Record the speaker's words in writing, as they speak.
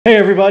Hey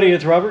everybody,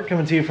 it's Robert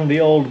coming to you from the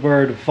old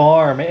Byrd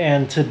farm,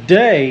 and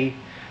today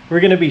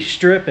we're going to be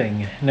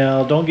stripping.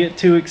 Now don't get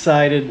too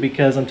excited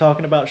because I'm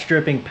talking about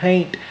stripping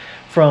paint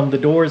from the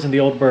doors in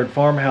the old Byrd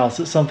farmhouse.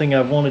 It's something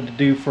I've wanted to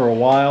do for a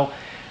while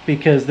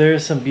because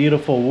there's some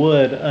beautiful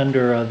wood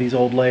under these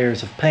old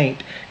layers of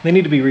paint. They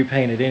need to be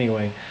repainted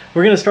anyway.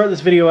 We're going to start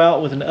this video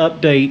out with an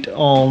update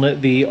on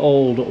the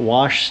old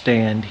wash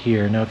stand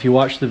here. Now if you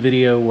watched the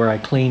video where I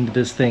cleaned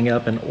this thing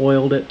up and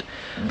oiled it,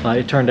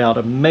 it turned out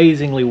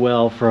amazingly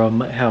well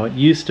from how it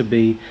used to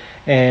be,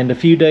 and a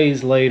few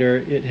days later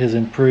it has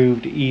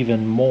improved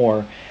even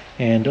more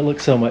and it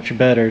looks so much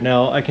better.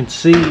 Now I can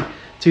see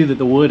too that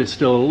the wood is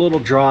still a little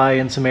dry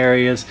in some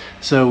areas,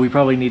 so we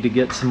probably need to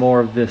get some more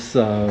of this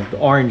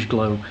orange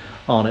glow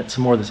on it,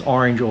 some more of this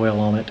orange oil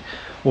on it,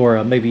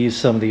 or maybe use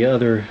some of the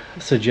other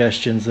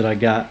suggestions that I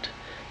got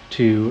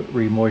to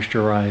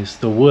re-moisturize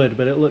the wood.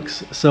 But it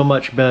looks so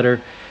much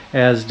better,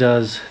 as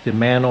does the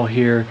mantle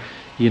here.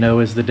 You know,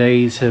 as the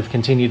days have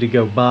continued to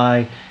go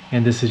by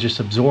and this has just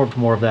absorbed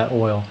more of that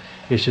oil,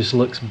 it just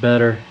looks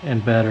better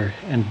and better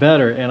and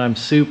better, and I'm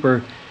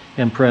super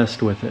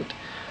impressed with it.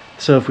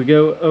 So if we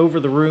go over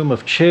the room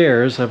of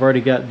chairs, I've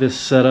already got this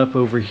set up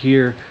over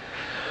here.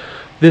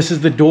 This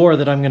is the door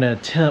that I'm going to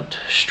attempt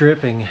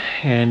stripping,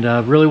 and I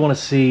really want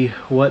to see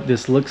what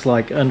this looks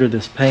like under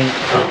this paint.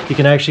 You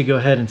can actually go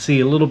ahead and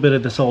see a little bit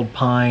of this old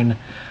pine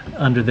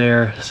under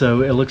there,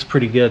 so it looks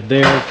pretty good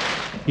there.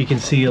 You can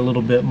see a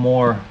little bit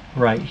more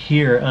right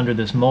here under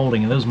this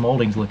molding, and those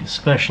moldings look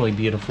especially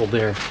beautiful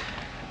there.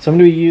 So I'm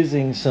going to be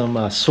using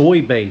some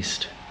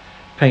soy-based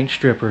paint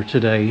stripper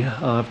today.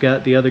 I've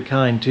got the other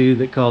kind too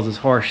that causes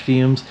harsh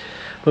fumes,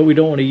 but we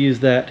don't want to use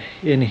that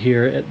in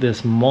here at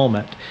this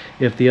moment.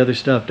 If the other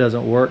stuff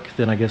doesn't work,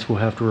 then I guess we'll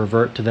have to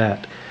revert to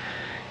that.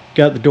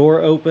 Got the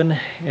door open,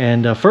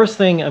 and first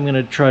thing I'm going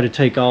to try to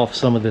take off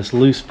some of this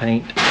loose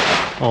paint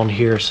on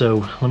here,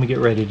 so let me get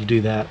ready to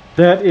do that.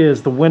 That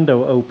is the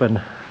window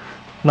open,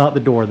 not the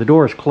door. The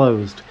door is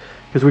closed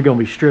because we're going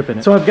to be stripping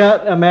it. So I've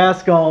got a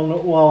mask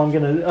on while I'm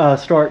going to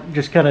start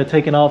just kind of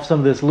taking off some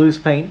of this loose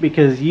paint,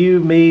 because you,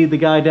 me, the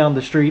guy down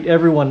the street,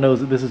 everyone knows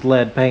that this is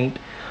lead paint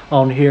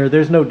on here.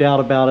 There's no doubt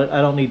about it.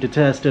 I don't need to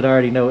test it. I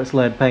already know it's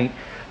lead paint.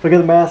 So I got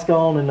the mask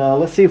on, and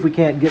let's see if we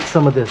can't get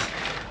some of this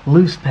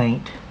loose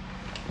paint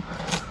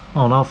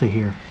on off of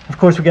here. Of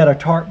course, we got our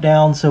tarp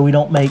down so we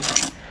don't make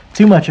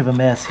too much of a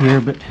mess here,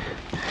 but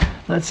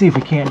let's see if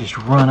we can't just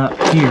run up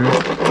here.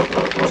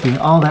 See,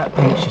 all that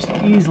paint's just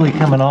easily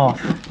coming off.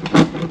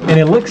 And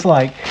it looks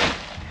like,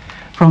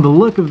 from the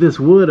look of this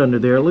wood under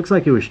there, it looks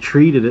like it was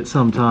treated at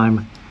some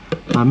time.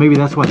 Maybe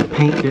that's why the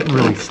paint didn't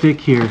really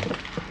stick here,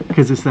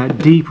 because it's that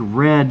deep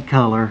red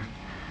color,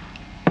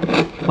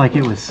 like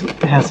it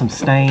has some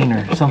stain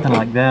or something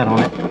like that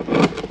on it.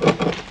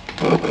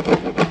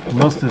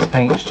 Most of this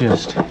paint's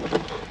just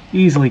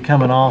easily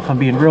coming off. I'm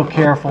being real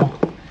careful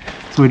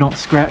so we don't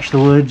scratch the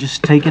wood,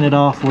 just taking it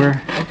off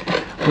where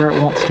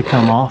it wants to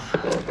come off.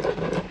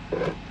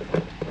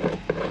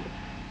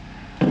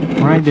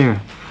 Right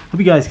there. Hope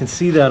you guys can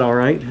see that all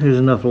right. There's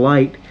enough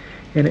light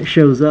and it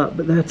shows up,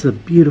 but that's a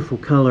beautiful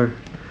color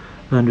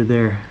under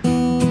there.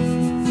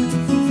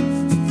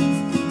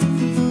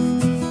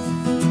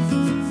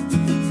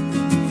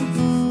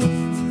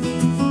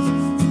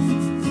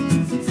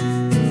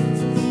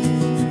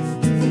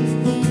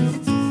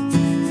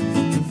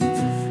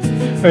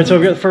 Alright, so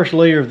I've got the first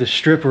layer of the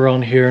stripper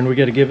on here, and we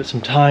got to give it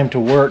some time to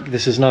work.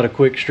 This is not a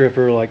quick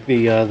stripper like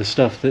the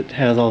stuff that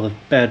has all the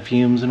bad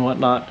fumes and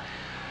whatnot.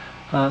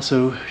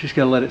 So just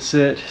got to let it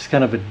sit. It's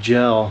kind of a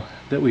gel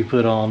that we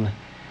put on,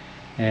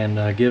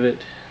 and give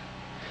it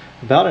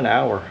about an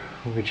hour,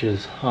 which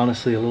is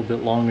honestly a little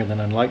bit longer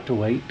than I'd like to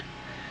wait.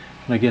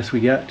 And I guess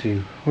we got to.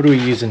 What are we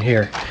using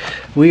here?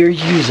 We are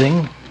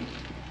using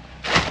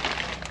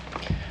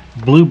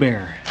Blue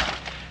Bear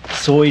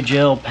soy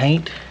gel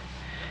paint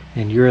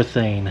and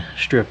urethane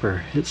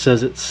stripper. It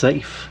says it's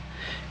safe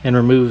and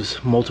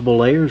removes multiple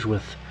layers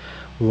with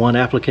one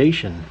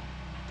application.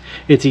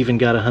 It's even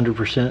got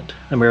 100%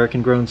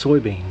 American grown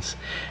soybeans.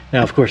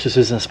 Now of course this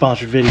isn't a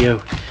sponsored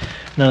video,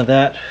 none of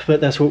that, but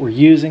that's what we're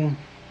using,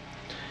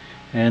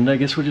 and I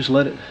guess we'll just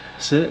let it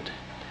sit.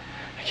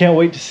 I can't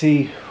wait to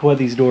see what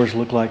these doors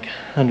look like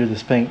under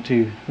this paint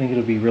too. I think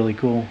it'll be really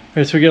cool.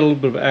 Alright, so we got a little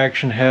bit of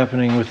action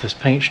happening with this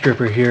paint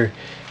stripper here.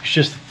 It's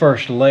just the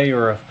first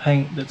layer of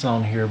paint that's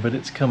on here, but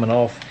it's coming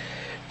off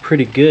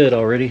pretty good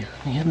already.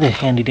 We have the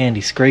handy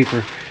dandy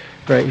scraper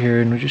right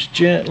here, and we just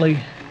gently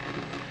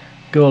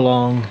go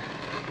along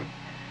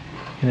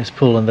and it's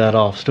pulling that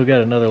off. Still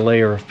got another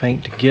layer of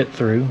paint to get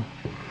through,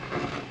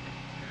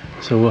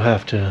 so we'll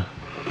have to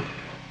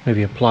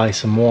maybe apply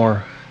some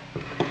more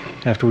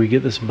after we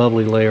get this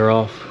bubbly layer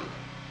off.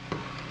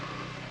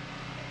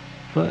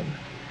 But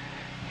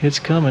it's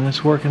coming,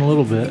 it's working a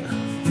little bit.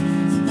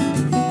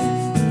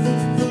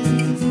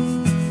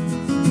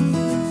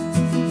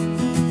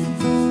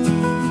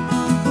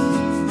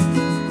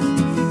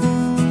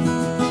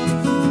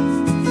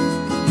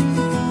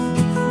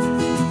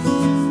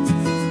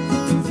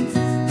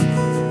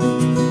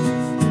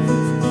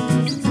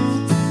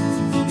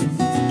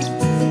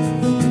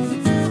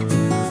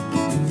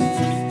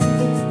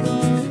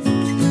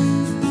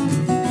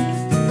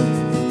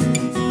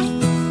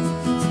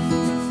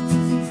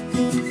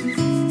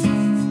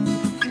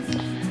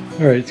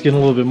 All right, it's getting a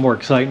little bit more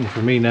exciting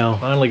for me now.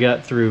 Finally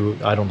got through,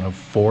 I don't know,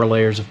 4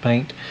 layers of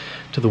paint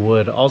to the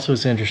wood. Also,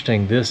 it's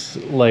interesting, this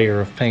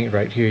layer of paint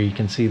right here, you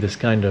can see this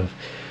kind of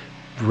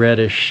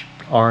reddish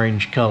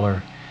orange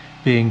color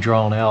being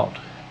drawn out.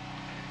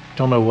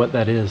 Don't know what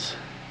that is,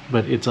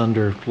 but it's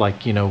under,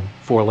 like, you know,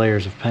 4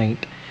 layers of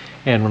paint.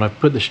 And when I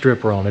put the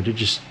stripper on it, it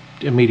just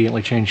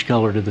immediately changed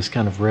color to this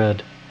kind of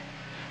red.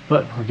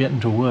 But we're getting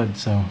to wood,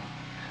 so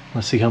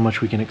let's see how much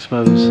we can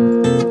expose.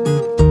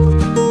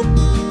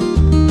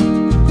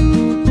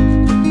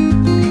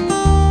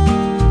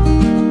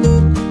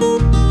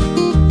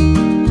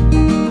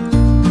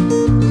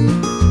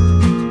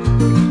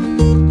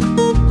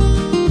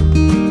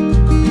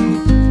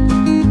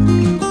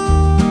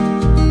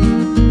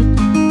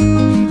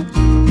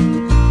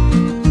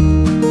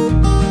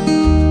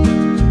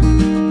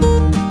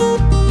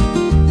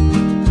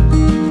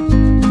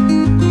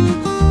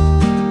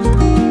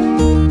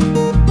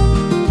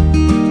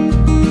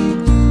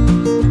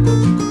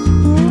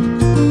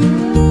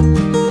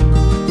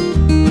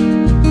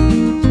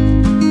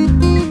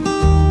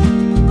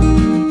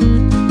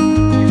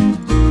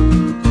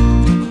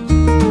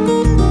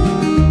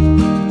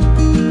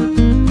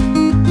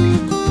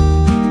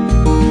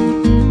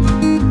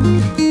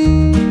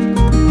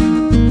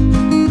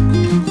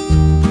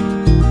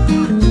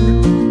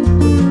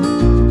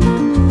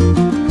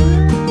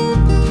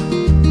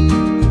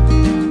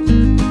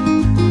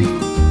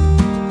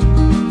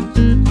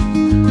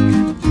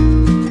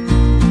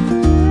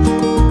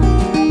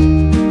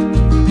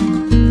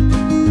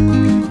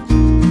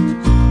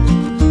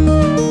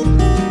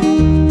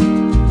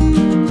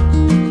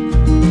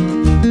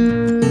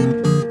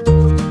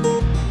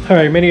 All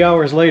right, many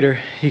hours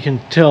later, you can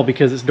tell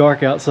because it's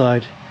dark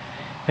outside,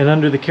 and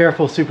under the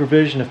careful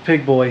supervision of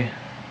Pig Boy,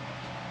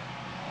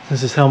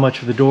 this is how much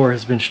of the door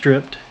has been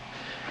stripped.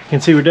 You can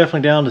see we're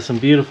definitely down to some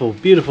beautiful,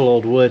 beautiful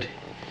old wood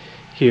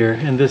here,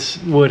 and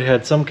this wood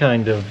had some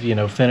kind of, you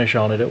know, finish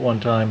on it at one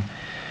time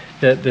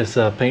that this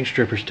paint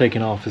stripper's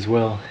taken off as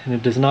well, and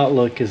it does not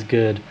look as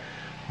good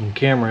on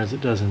camera as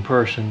it does in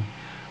person.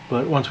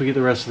 But once we get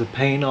the rest of the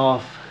paint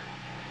off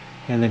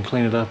and then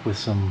clean it up with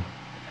some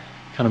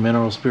kind of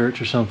mineral spirits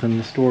or something,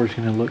 this door is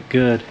going to look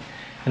good.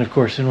 And of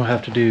course then we'll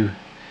have to do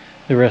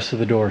the rest of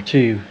the door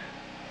too.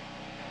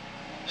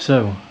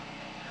 So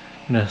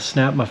I'm going to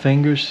snap my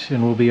fingers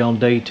and we'll be on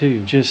day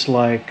 2, just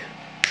like,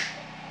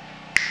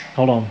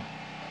 hold on,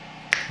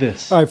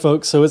 this. All right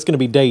folks, so it's going to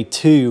be day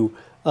 2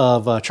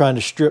 of trying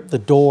to strip the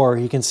door.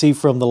 You can see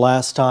from the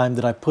last time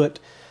that I put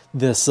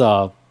this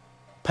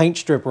paint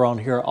stripper on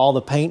here, all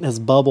the paint has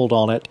bubbled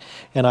on it,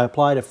 and I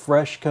applied a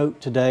fresh coat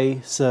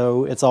today,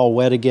 so it's all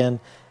wet again.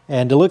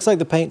 And it looks like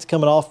the paint's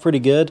coming off pretty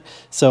good,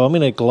 so I'm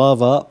going to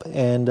glove up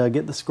and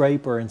get the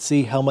scraper and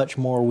see how much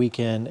more we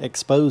can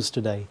expose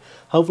today.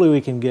 Hopefully we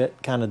can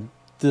get kind of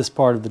this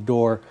part of the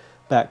door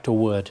back to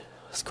wood.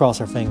 Let's cross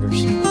our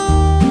fingers.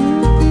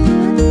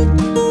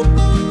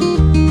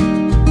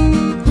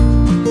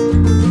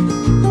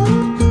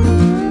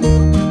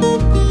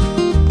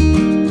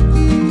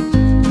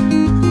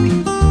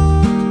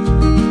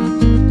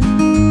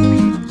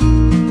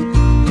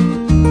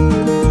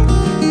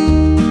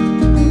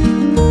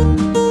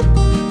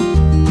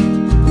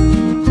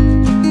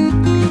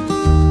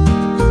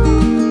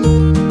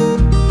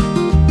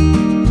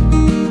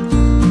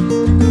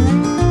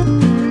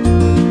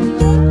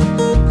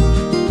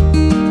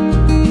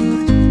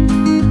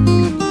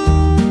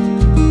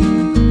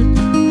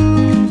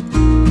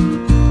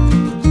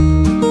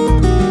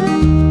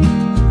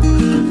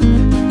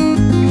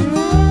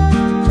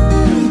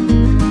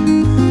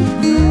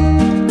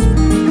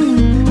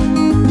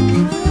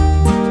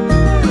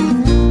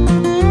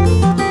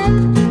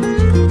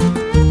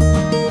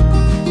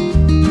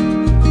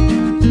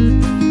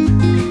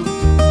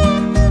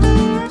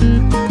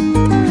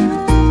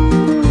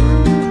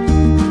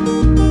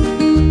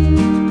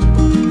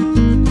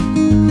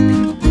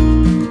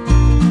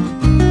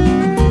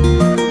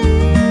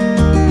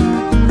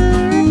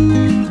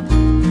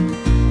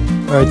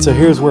 Alright, so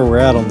here's where we're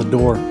at on the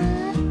door.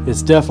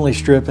 It's definitely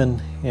stripping,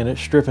 and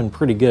it's stripping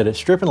pretty good. It's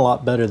stripping a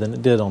lot better than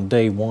it did on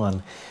day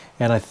 1.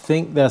 And I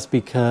think that's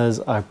because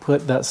I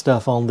put that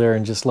stuff on there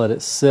and just let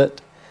it sit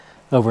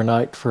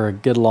overnight for a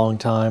good long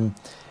time.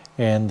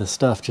 And the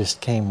stuff just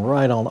came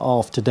right on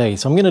off today.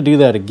 So I'm going to do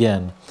that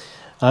again.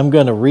 I'm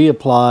going to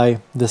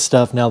reapply this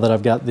stuff now that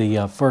I've got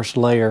the first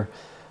layer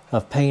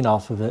of paint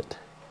off of it,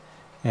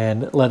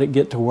 and let it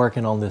get to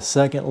working on this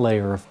second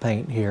layer of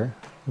paint here.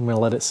 I'm going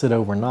to let it sit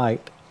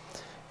overnight.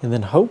 And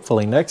then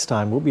hopefully next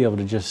time we'll be able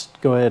to just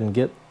go ahead and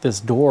get this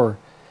door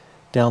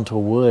down to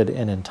wood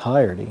in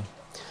entirety.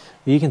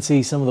 You can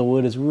see some of the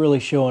wood is really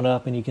showing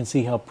up, and you can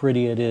see how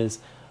pretty it is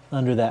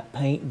under that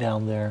paint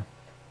down there.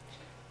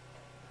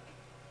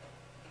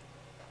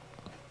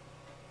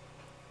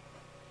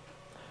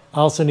 I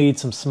also need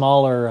some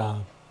smaller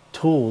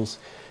tools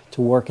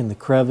to work in the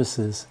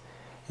crevices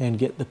and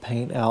get the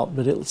paint out,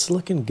 but it's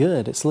looking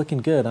good. It's looking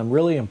good. I'm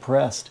really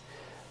impressed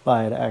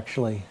by it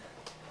actually.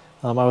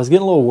 I was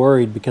getting a little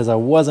worried because I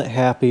wasn't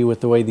happy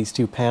with the way these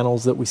two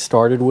panels that we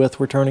started with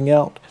were turning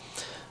out.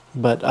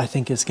 But I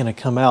think it's going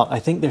to come out. I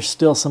think there's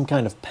still some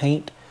kind of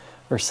paint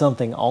or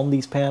something on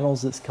these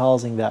panels that's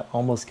causing that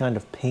almost kind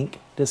of pink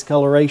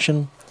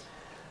discoloration.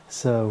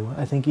 So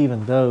I think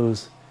even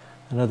those,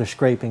 another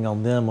scraping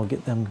on them will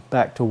get them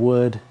back to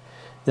wood.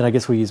 Then I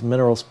guess we use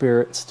mineral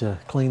spirits to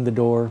clean the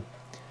door.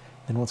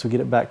 And once we get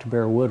it back to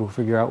bare wood, we'll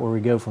figure out where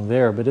we go from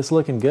there. But it's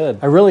looking good.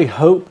 I really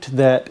hoped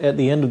that at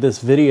the end of this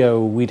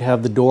video, we'd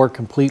have the door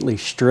completely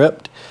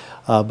stripped.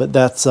 But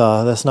that's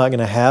not going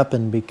to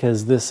happen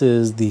because this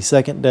is the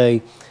second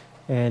day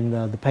and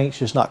the paint's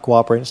just not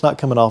cooperating. It's not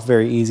coming off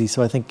very easy.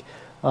 So I think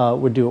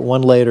we'll do it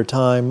one layer at a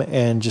time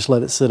and just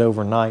let it sit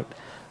overnight.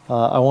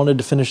 I wanted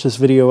to finish this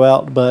video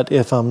out, but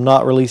if I'm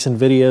not releasing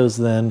videos,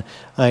 then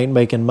I ain't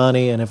making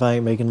money, and if I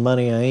ain't making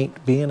money, I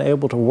ain't being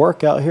able to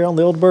work out here on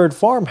the Old Byrd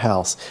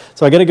farmhouse.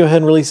 So I got to go ahead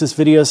and release this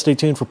video. Stay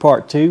tuned for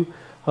part 2.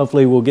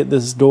 Hopefully we'll get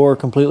this door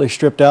completely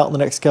stripped out in the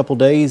next couple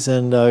days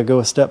and go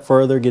a step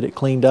further, get it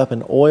cleaned up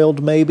and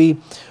oiled maybe,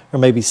 or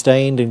maybe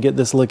stained, and get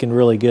this looking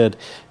really good.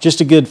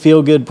 Just a good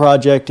feel-good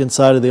project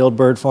inside of the Old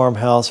Byrd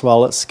farmhouse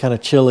while it's kind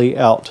of chilly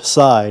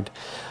outside.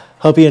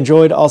 Hope you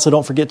enjoyed. Also,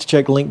 don't forget to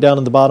check the link down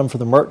in the bottom for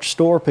the merch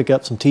store. Pick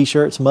up some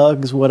t-shirts,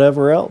 mugs,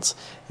 whatever else,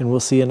 and we'll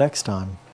see you next time.